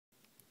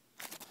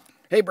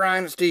Hey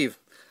Brian, it's Steve.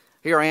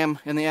 Here I am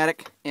in the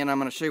attic, and I'm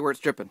going to show you where it's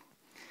dripping.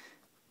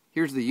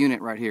 Here's the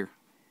unit right here.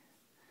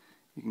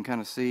 You can kind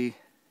of see,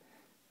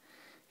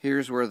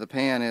 here's where the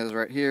pan is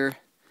right here.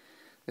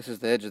 This is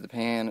the edge of the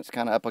pan. It's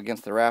kind of up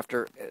against the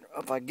rafter.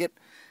 If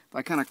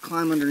I kind of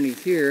climb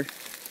underneath here,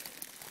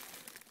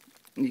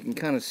 you can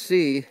kind of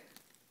see,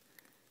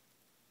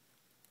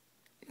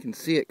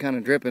 it kind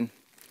of dripping.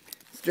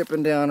 It's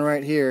dripping down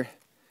right here,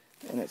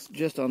 and it's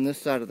just on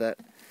this side of that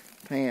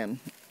pan.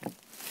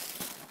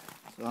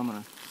 So I'm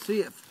going to see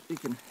if you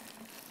can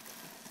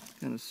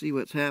kind of see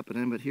what's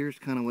happening, but here's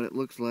kind of what it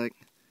looks like.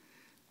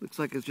 Looks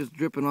like it's just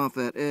dripping off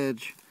that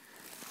edge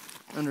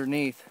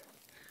underneath.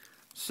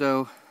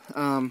 So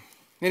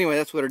anyway,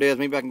 that's what it is.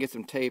 Maybe I can get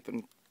some tape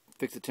and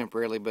fix it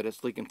temporarily, but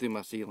it's leaking through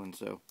my ceiling,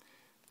 so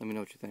let me know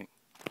what you think.